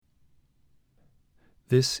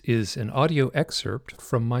This is an audio excerpt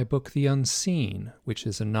from my book, The Unseen, which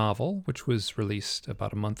is a novel which was released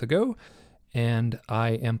about a month ago, and I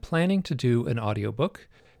am planning to do an audiobook.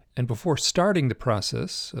 And before starting the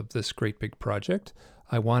process of this great big project,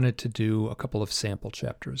 I wanted to do a couple of sample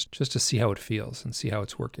chapters just to see how it feels and see how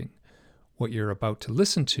it's working. What you're about to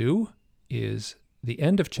listen to is the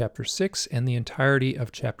end of Chapter 6 and the entirety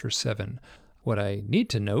of Chapter 7. What I need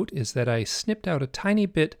to note is that I snipped out a tiny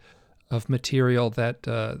bit of material that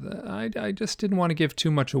I just didn't want to give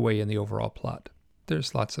too much away in the overall plot.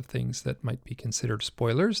 There's lots of things that might be considered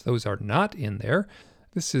spoilers. Those are not in there.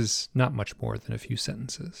 This is not much more than a few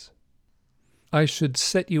sentences. I should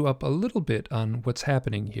set you up a little bit on what's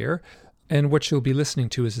happening here, and what you'll be listening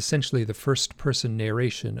to is essentially the first-person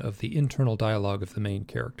narration of the internal dialogue of the main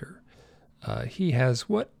character. He has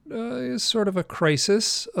what is sort of a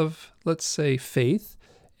crisis of, let's say, faith,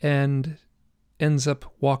 and ends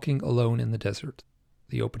up walking alone in the desert.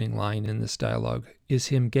 The opening line in this dialogue is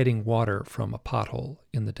him getting water from a pothole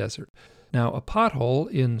in the desert. Now, a pothole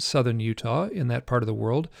in southern Utah, in that part of the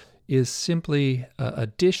world, is simply a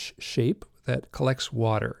dish shape that collects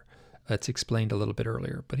water. It's explained a little bit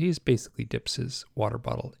earlier, but he basically dips his water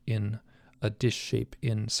bottle in a dish shape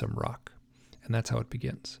in some rock. And that's how it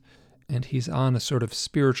begins. And he's on a sort of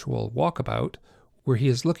spiritual walkabout where he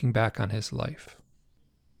is looking back on his life.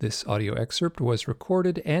 This audio excerpt was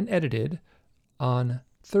recorded and edited on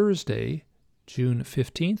Thursday, June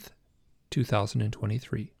 15th,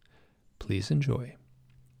 2023. Please enjoy.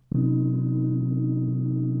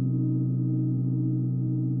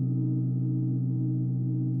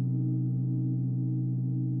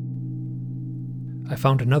 I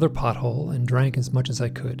found another pothole and drank as much as I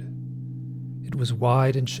could. It was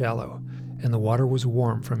wide and shallow, and the water was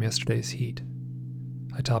warm from yesterday's heat.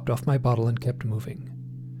 I topped off my bottle and kept moving.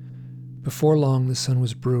 Before long, the sun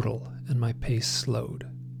was brutal, and my pace slowed.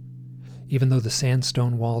 Even though the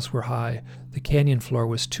sandstone walls were high, the canyon floor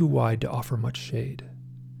was too wide to offer much shade.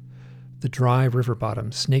 The dry river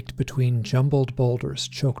bottom snaked between jumbled boulders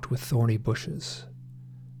choked with thorny bushes.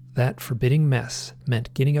 That forbidding mess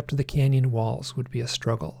meant getting up to the canyon walls would be a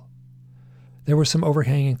struggle. There were some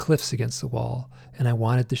overhanging cliffs against the wall, and I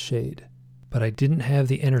wanted the shade, but I didn't have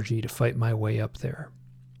the energy to fight my way up there.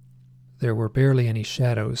 There were barely any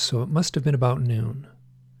shadows, so it must have been about noon.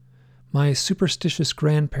 My superstitious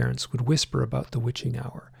grandparents would whisper about the witching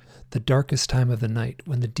hour, the darkest time of the night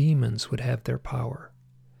when the demons would have their power.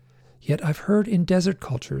 Yet I've heard in desert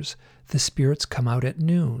cultures the spirits come out at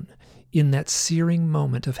noon, in that searing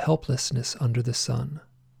moment of helplessness under the sun.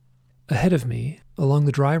 Ahead of me, along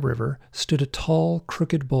the dry river, stood a tall,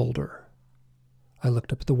 crooked boulder. I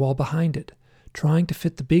looked up at the wall behind it, trying to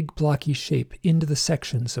fit the big blocky shape into the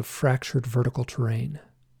sections of fractured vertical terrain.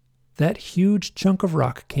 That huge chunk of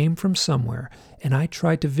rock came from somewhere, and I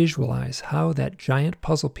tried to visualize how that giant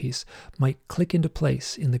puzzle piece might click into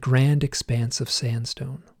place in the grand expanse of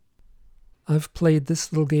sandstone. I've played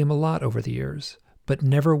this little game a lot over the years, but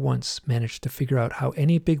never once managed to figure out how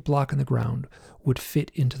any big block in the ground would fit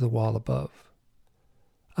into the wall above.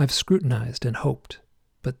 I've scrutinized and hoped,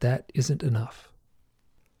 but that isn't enough.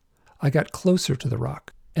 I got closer to the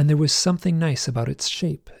rock, and there was something nice about its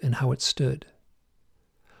shape and how it stood.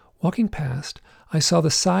 Walking past, I saw the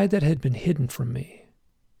side that had been hidden from me.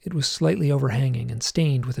 It was slightly overhanging and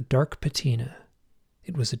stained with a dark patina.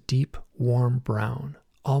 It was a deep, warm brown,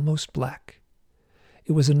 almost black.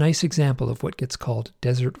 It was a nice example of what gets called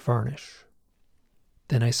desert varnish.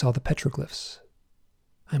 Then I saw the petroglyphs.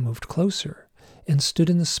 I moved closer and stood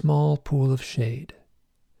in the small pool of shade.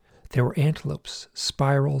 There were antelopes,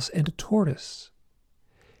 spirals, and a tortoise.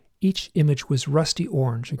 Each image was rusty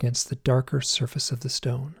orange against the darker surface of the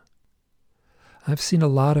stone. I've seen a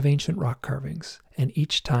lot of ancient rock carvings, and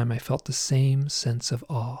each time I felt the same sense of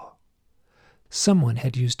awe. Someone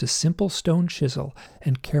had used a simple stone chisel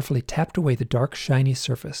and carefully tapped away the dark, shiny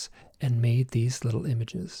surface and made these little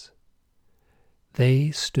images.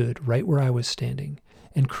 They stood right where I was standing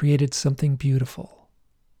and created something beautiful.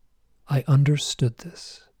 I understood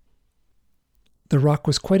this. The rock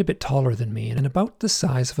was quite a bit taller than me and about the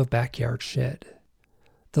size of a backyard shed.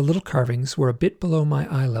 The little carvings were a bit below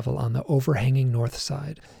my eye level on the overhanging north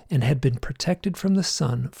side and had been protected from the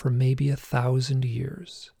sun for maybe 1,000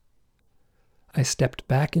 years. I stepped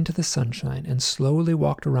back into the sunshine and slowly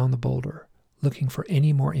walked around the boulder, looking for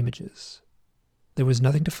any more images. There was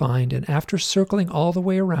nothing to find, and after circling all the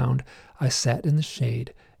way around, I sat in the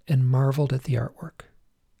shade and marveled at the artwork.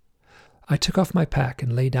 I took off my pack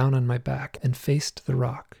and lay down on my back and faced the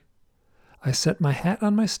rock. I set my hat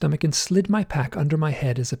on my stomach and slid my pack under my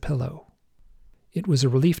head as a pillow. It was a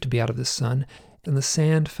relief to be out of the sun, and the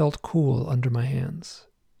sand felt cool under my hands.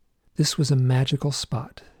 This was a magical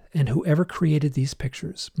spot, and whoever created these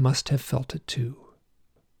pictures must have felt it too.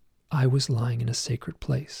 I was lying in a sacred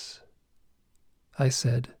place. I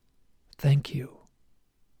said, "Thank you."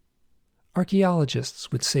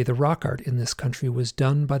 Archaeologists would say the rock art in this country was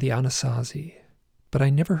done by the Anasazi, but I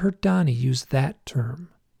never heard Donnie use that term.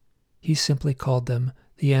 He simply called them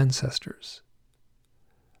the ancestors.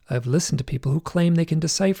 I've listened to people who claim they can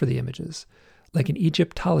decipher the images, like an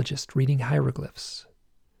Egyptologist reading hieroglyphs.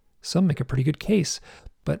 Some make a pretty good case,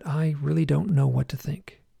 but I really don't know what to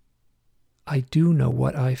think. I do know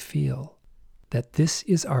what I feel, that this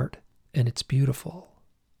is art and it's beautiful.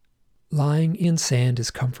 Lying in sand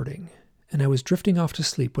is comforting, and I was drifting off to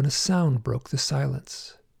sleep when a sound broke the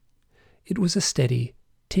silence. It was a steady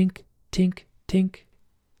tink, tink, tink.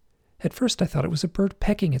 At first I thought it was a bird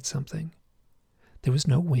pecking at something. There was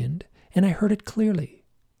no wind, and I heard it clearly.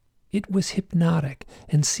 It was hypnotic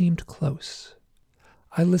and seemed close.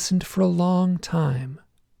 I listened for a long time.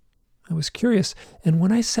 I was curious, and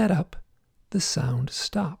when I sat up, the sound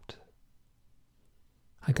stopped.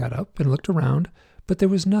 I got up and looked around, but there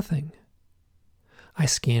was nothing. I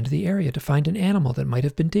scanned the area to find an animal that might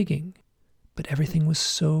have been digging, but everything was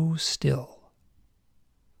so still.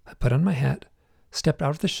 I put on my hat, stepped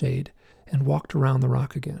out of the shade, and walked around the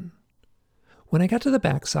rock again. When I got to the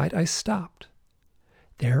backside, I stopped.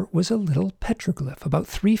 There was a little petroglyph about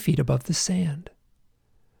 3 feet above the sand.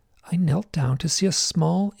 I knelt down to see a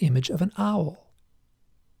small image of an owl.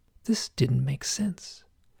 This didn't make sense.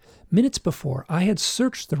 Minutes before, I had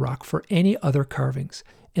searched the rock for any other carvings,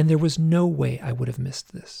 and there was no way I would have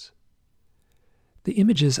missed this. The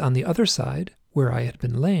images on the other side, where I had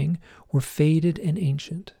been laying, were faded and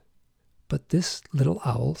ancient, but this little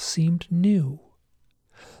owl seemed new.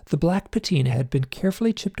 The black patina had been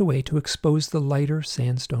carefully chipped away to expose the lighter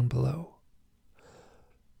sandstone below.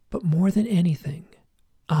 But more than anything,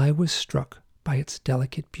 I was struck by its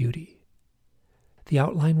delicate beauty. The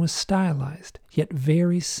outline was stylized, yet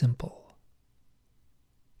very simple.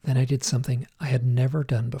 Then I did something I had never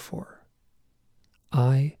done before.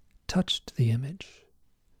 I touched the image.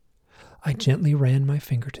 I gently ran my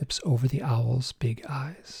fingertips over the owl's big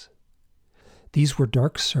eyes. These were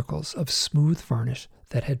dark circles of smooth varnish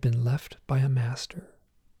that had been left by a master.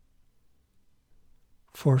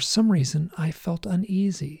 For some reason, I felt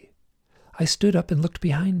uneasy. I stood up and looked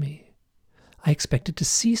behind me. I expected to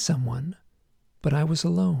see someone, but I was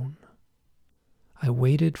alone. I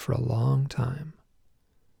waited for a long time.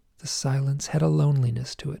 The silence had a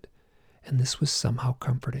loneliness to it, and this was somehow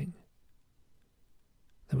comforting.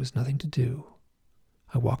 There was nothing to do.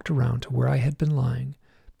 I walked around to where I had been lying,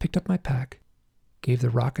 picked up my pack, gave the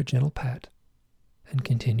rock a gentle pat, and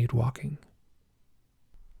continued walking.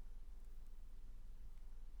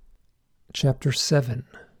 Chapter 7.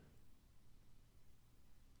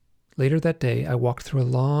 Later that day, I walked through a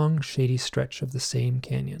long, shady stretch of the same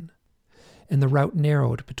canyon, and the route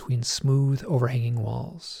narrowed between smooth, overhanging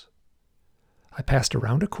walls. I passed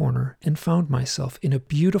around a corner and found myself in a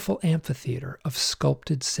beautiful amphitheater of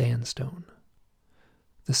sculpted sandstone.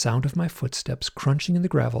 The sound of my footsteps crunching in the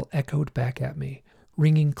gravel echoed back at me,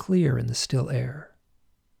 ringing clear in the still air.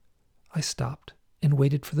 I stopped and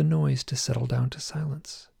waited for the noise to settle down to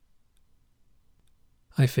silence.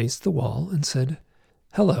 I faced the wall and said,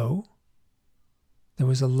 "Hello." There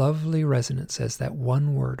was a lovely resonance as that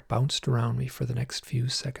one word bounced around me for the next few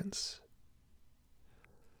seconds.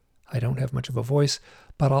 I don't have much of a voice,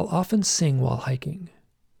 but I'll often sing while hiking.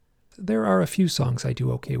 There are a few songs I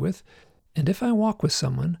do okay with, and if I walk with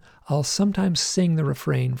someone, I'll sometimes sing the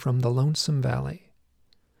refrain from The Lonesome Valley.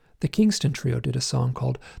 The Kingston Trio did a song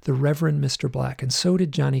called The Reverend Mr. Black, and so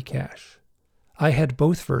did Johnny Cash. I had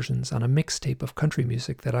both versions on a mixtape of country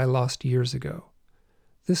music that I lost years ago.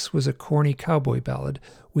 This was a corny cowboy ballad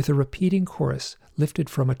with a repeating chorus lifted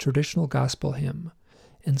from a traditional gospel hymn,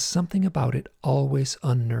 and something about it always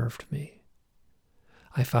unnerved me.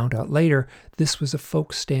 I found out later this was a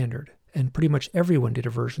folk standard, and pretty much everyone did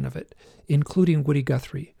a version of it, including Woody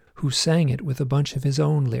Guthrie, who sang it with a bunch of his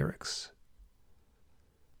own lyrics.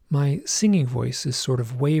 My singing voice is sort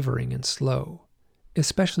of wavering and slow,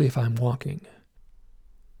 especially if I'm walking.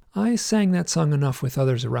 I sang that song enough with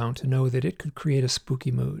others around to know that it could create a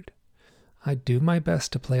spooky mood. I'd do my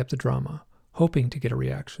best to play up the drama, hoping to get a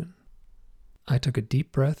reaction. I took a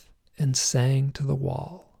deep breath and sang to the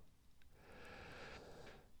wall.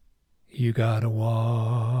 You gotta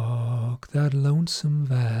walk that lonesome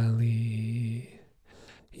valley.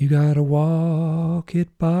 You gotta walk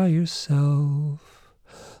it by yourself.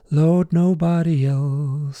 Lord, nobody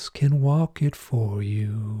else can walk it for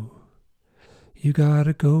you. You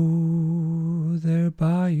gotta go there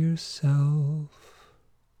by yourself.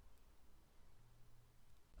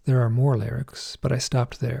 There are more lyrics, but I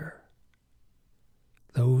stopped there.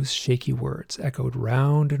 Those shaky words echoed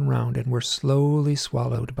round and round and were slowly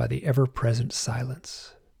swallowed by the ever-present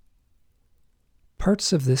silence.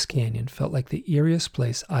 Parts of this canyon felt like the eeriest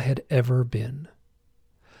place I had ever been.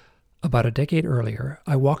 About a decade earlier,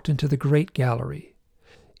 I walked into the Great Gallery.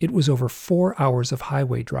 It was over 4 hours of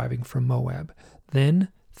highway driving from Moab, then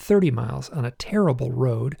 30 miles on a terrible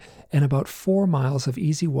road, and about 4 miles of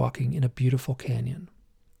easy walking in a beautiful canyon.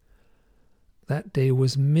 That day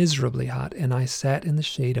was miserably hot, and I sat in the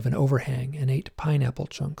shade of an overhang and ate pineapple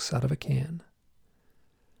chunks out of a can.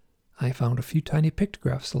 I found a few tiny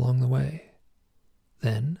pictographs along the way.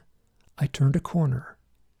 Then I turned a corner,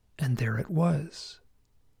 and there it was.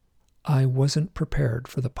 I wasn't prepared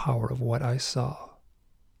for the power of what I saw.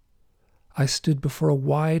 I stood before a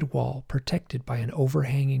wide wall protected by an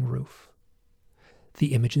overhanging roof.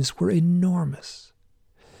 The images were enormous.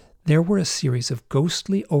 There were a series of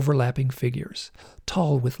ghostly overlapping figures,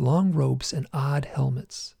 tall with long robes and odd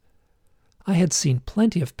helmets. I had seen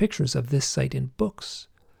plenty of pictures of this sight in books,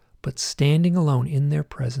 but standing alone in their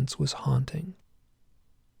presence was haunting.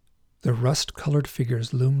 The rust-colored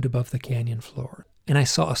figures loomed above the canyon floor, and I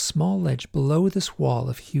saw a small ledge below this wall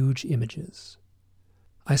of huge images.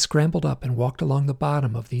 I scrambled up and walked along the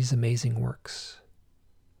bottom of these amazing works.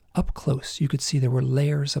 Up close, you could see there were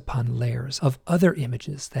layers upon layers of other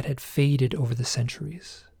images that had faded over the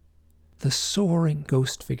centuries. The soaring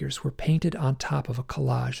ghost figures were painted on top of a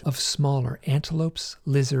collage of smaller antelopes,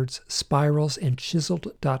 lizards, spirals, and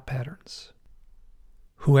chiseled dot patterns.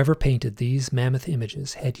 Whoever painted these mammoth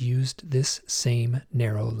images had used this same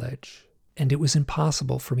narrow ledge, and it was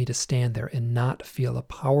impossible for me to stand there and not feel a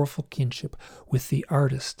powerful kinship with the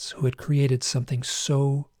artists who had created something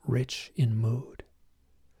so rich in mood.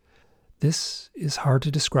 This is hard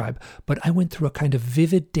to describe, but I went through a kind of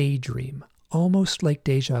vivid daydream, almost like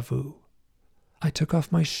déjà vu. I took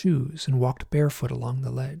off my shoes and walked barefoot along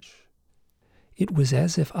the ledge. It was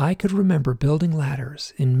as if I could remember building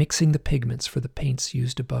ladders and mixing the pigments for the paints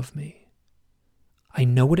used above me. I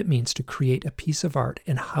know what it means to create a piece of art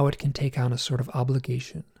and how it can take on a sort of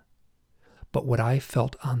obligation. But what I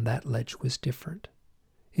felt on that ledge was different.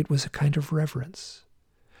 It was a kind of reverence.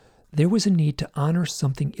 There was a need to honor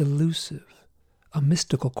something elusive, a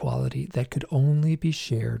mystical quality that could only be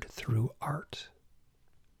shared through art.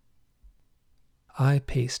 I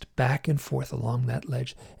paced back and forth along that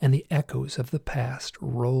ledge, and the echoes of the past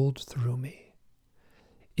rolled through me.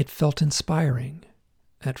 It felt inspiring,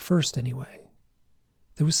 at first anyway.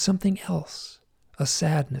 There was something else, a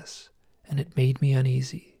sadness, and it made me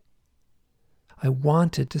uneasy. I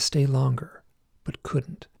wanted to stay longer, but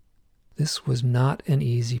couldn't. This was not an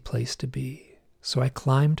easy place to be, so I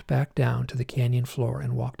climbed back down to the canyon floor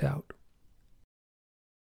and walked out.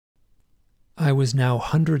 I was now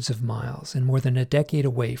hundreds of miles and more than a decade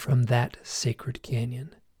away from that sacred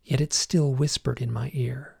canyon, yet it still whispered in my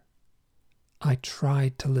ear. I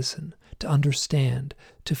tried to listen, to understand,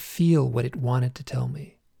 to feel what it wanted to tell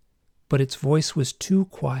me, but its voice was too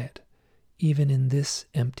quiet, even in this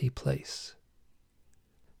empty place.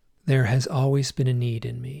 There has always been a need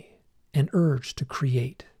in me, an urge to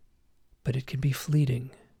create, but it can be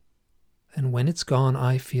fleeting, and when it's gone,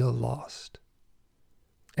 I feel lost.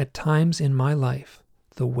 At times in my life,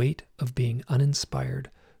 the weight of being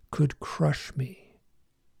uninspired could crush me.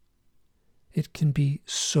 It can be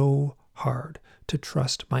so hard to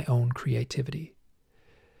trust my own creativity.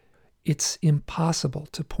 It's impossible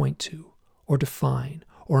to point to, or define,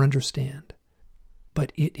 or understand,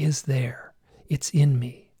 but it is there. It's in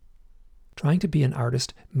me. Trying to be an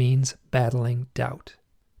artist means battling doubt,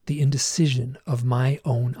 the indecision of my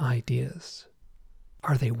own ideas.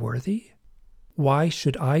 Are they worthy? Why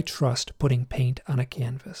should I trust putting paint on a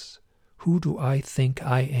canvas? Who do I think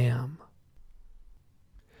I am?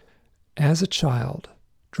 As a child,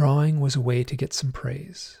 drawing was a way to get some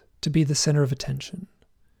praise, to be the center of attention.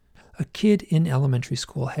 A kid in elementary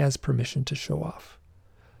school has permission to show off.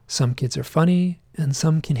 Some kids are funny, and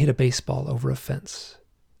some can hit a baseball over a fence.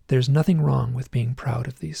 There's nothing wrong with being proud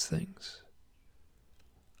of these things.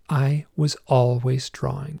 I was always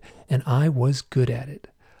drawing, and I was good at it.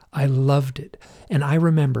 I loved it, and I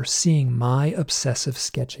remember seeing my obsessive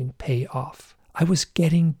sketching pay off. I was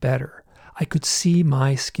getting better. I could see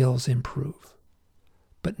my skills improve.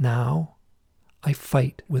 But now, I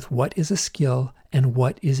fight with what is a skill and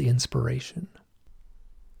what is inspiration.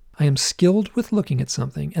 I am skilled with looking at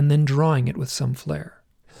something and then drawing it with some flair.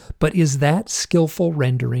 But is that skillful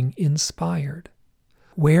rendering inspired?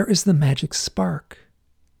 Where is the magic spark?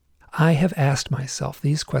 I have asked myself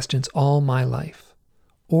these questions all my life.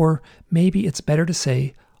 Or maybe it's better to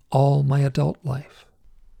say all my adult life.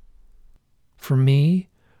 For me,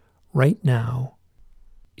 right now,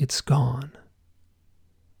 it's gone.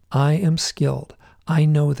 I am skilled, I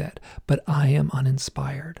know that, but I am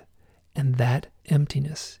uninspired, and that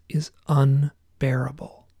emptiness is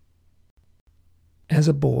unbearable. As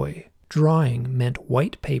a boy, drawing meant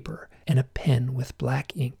white paper and a pen with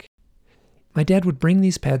black ink. My dad would bring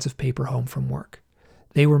these pads of paper home from work.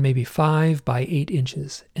 They were maybe 5 by 8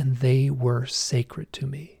 inches, and they were sacred to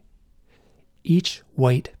me. Each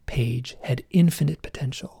white page had infinite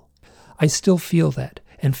potential. I still feel that,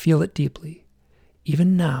 and feel it deeply.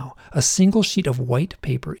 Even now, a single sheet of white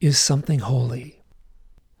paper is something holy.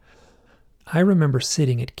 I remember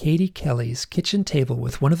sitting at Katie Kelly's kitchen table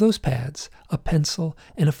with one of those pads, a pencil,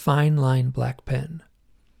 and a fine-line black pen.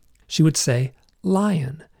 She would say,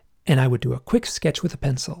 "Lion," and I would do a quick sketch with a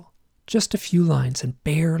pencil, just a few lines and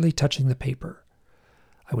barely touching the paper.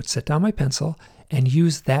 I would set down my pencil and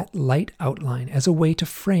use that light outline as a way to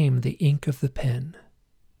frame the ink of the pen.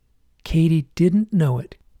 Katie didn't know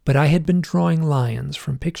it, but I had been drawing lions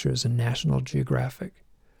from pictures in National Geographic.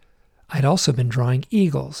 I'd also been drawing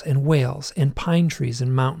eagles and whales and pine trees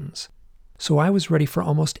and mountains, so I was ready for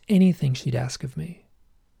almost anything she'd ask of me.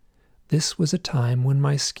 This was a time when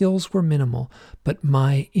my skills were minimal, but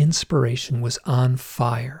my inspiration was on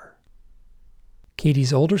fire.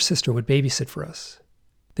 Katie's older sister would babysit for us.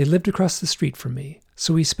 They lived across the street from me,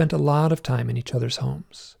 so we spent a lot of time in each other's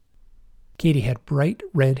homes. Katie had bright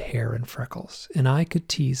red hair and freckles, and I could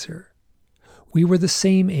tease her. We were the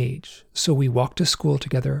same age, so we walked to school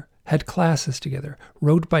together, had classes together,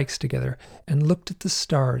 rode bikes together, and looked at the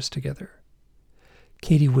stars together.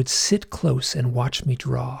 Katie would sit close and watch me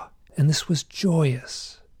draw, and this was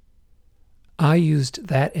joyous. I used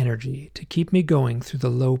that energy to keep me going through the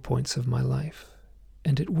low points of my life,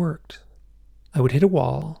 and it worked. I would hit a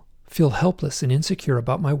wall, feel helpless and insecure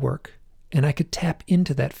about my work, and I could tap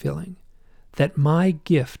into that feeling, that my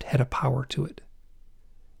gift had a power to it.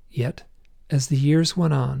 Yet, as the years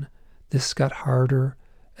went on, this got harder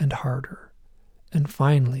and harder, and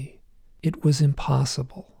finally, it was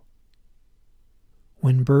impossible.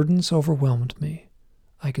 When burdens overwhelmed me,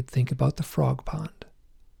 I could think about the frog pond.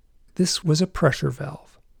 This was a pressure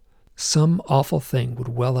valve. Some awful thing would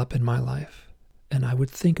well up in my life, and I would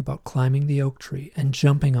think about climbing the oak tree and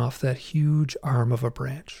jumping off that huge arm of a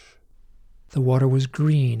branch. The water was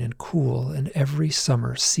green and cool, and every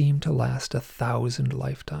summer seemed to last 1,000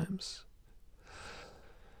 lifetimes.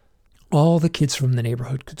 All the kids from the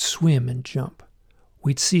neighborhood could swim and jump.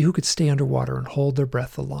 We'd see who could stay underwater and hold their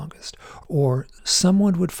breath the longest. Or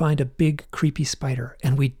someone would find a big, creepy spider,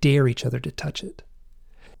 and we'd dare each other to touch it.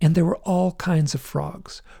 And there were all kinds of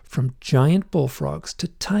frogs, from giant bullfrogs to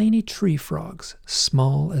tiny tree frogs,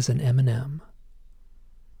 small as an M&M.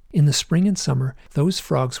 In the spring and summer, those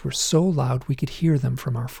frogs were so loud we could hear them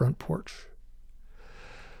from our front porch.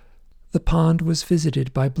 The pond was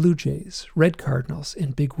visited by blue jays, red cardinals,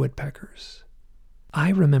 and big woodpeckers. I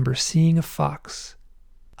remember seeing a fox.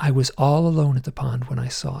 I was all alone at the pond when I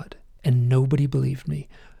saw it, and nobody believed me,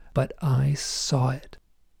 but I saw it.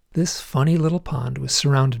 This funny little pond was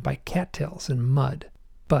surrounded by cattails and mud,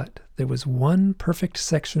 but there was one perfect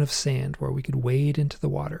section of sand where we could wade into the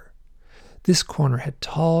water. This corner had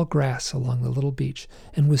tall grass along the little beach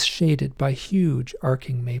and was shaded by huge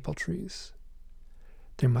arcing maple trees.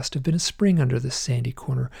 There must have been a spring under this sandy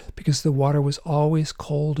corner because the water was always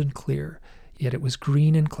cold and clear, yet it was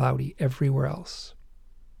green and cloudy everywhere else.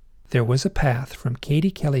 There was a path from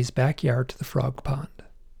Katie Kelly's backyard to the frog pond.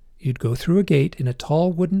 You'd go through a gate in a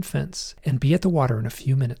tall wooden fence and be at the water in a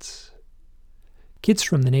few minutes. Kids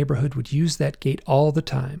from the neighborhood would use that gate all the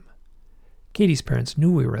time. Katie's parents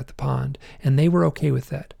knew we were at the pond, and they were okay with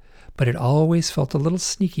that, but it always felt a little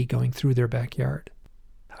sneaky going through their backyard.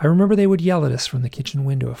 I remember they would yell at us from the kitchen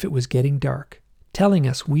window if it was getting dark, telling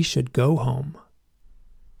us we should go home.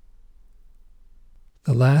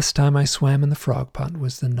 The last time I swam in the frog pond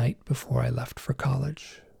was the night before I left for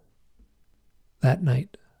college. That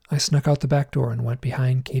night, I snuck out the back door and went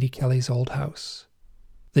behind Katie Kelly's old house.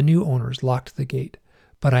 The new owners locked the gate,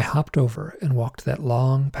 but I hopped over and walked that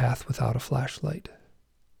long path without a flashlight.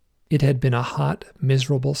 It had been a hot,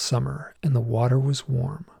 miserable summer, and the water was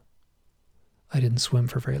warm. I didn't swim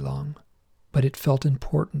for very long, but it felt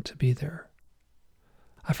important to be there.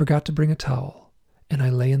 I forgot to bring a towel, and I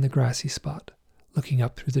lay in the grassy spot, looking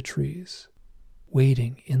up through the trees,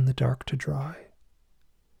 waiting in the dark to dry.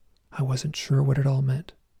 I wasn't sure what it all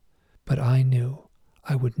meant, but I knew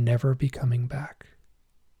I would never be coming back.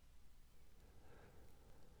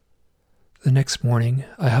 The next morning,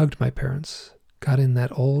 I hugged my parents, got in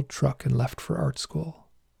that old truck, and left for art school.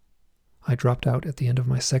 I dropped out at the end of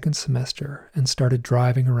my second semester and started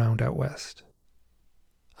driving around out west.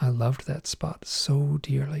 I loved that spot so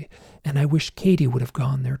dearly, and I wish Katie would have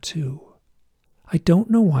gone there too. I don't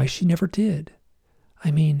know why she never did. I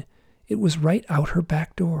mean, it was right out her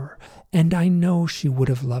back door, and I know she would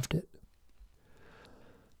have loved it.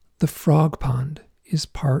 The frog pond is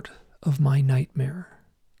part of my nightmare.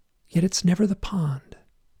 Yet it's never the pond.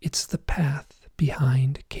 It's the path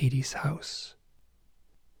behind Katie's house.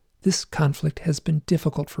 This conflict has been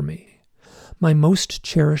difficult for me. My most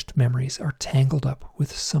cherished memories are tangled up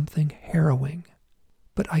with something harrowing.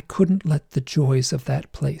 But I couldn't let the joys of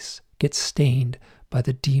that place get stained by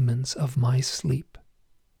the demons of my sleep.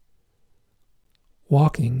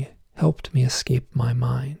 Walking helped me escape my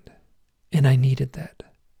mind, and I needed that.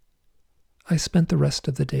 I spent the rest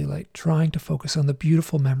of the daylight trying to focus on the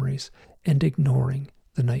beautiful memories and ignoring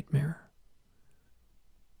the nightmare.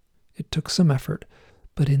 It took some effort,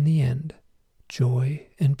 but in the end, joy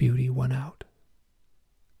and beauty won out.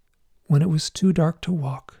 When it was too dark to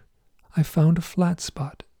walk, I found a flat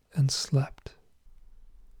spot and slept.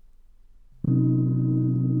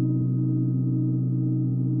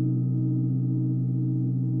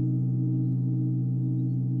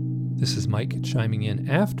 This is Mike chiming in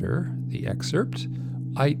after the excerpt.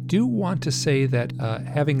 I do want to say that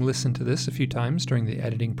having listened to this a few times during the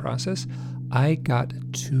editing process, I got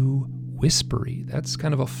too whispery. That's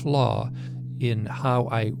kind of a flaw in how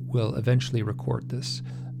I will eventually record this.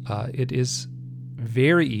 It is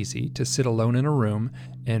very easy to sit alone in a room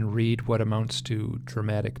and read what amounts to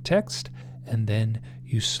dramatic text, and then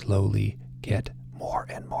you slowly get more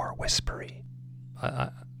and more whispery.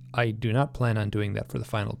 I do not plan on doing that for the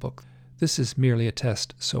final book. This is merely a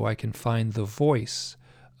test so I can find the voice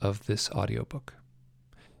of this audiobook.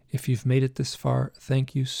 If you've made it this far,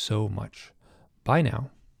 thank you so much. Bye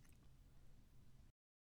now.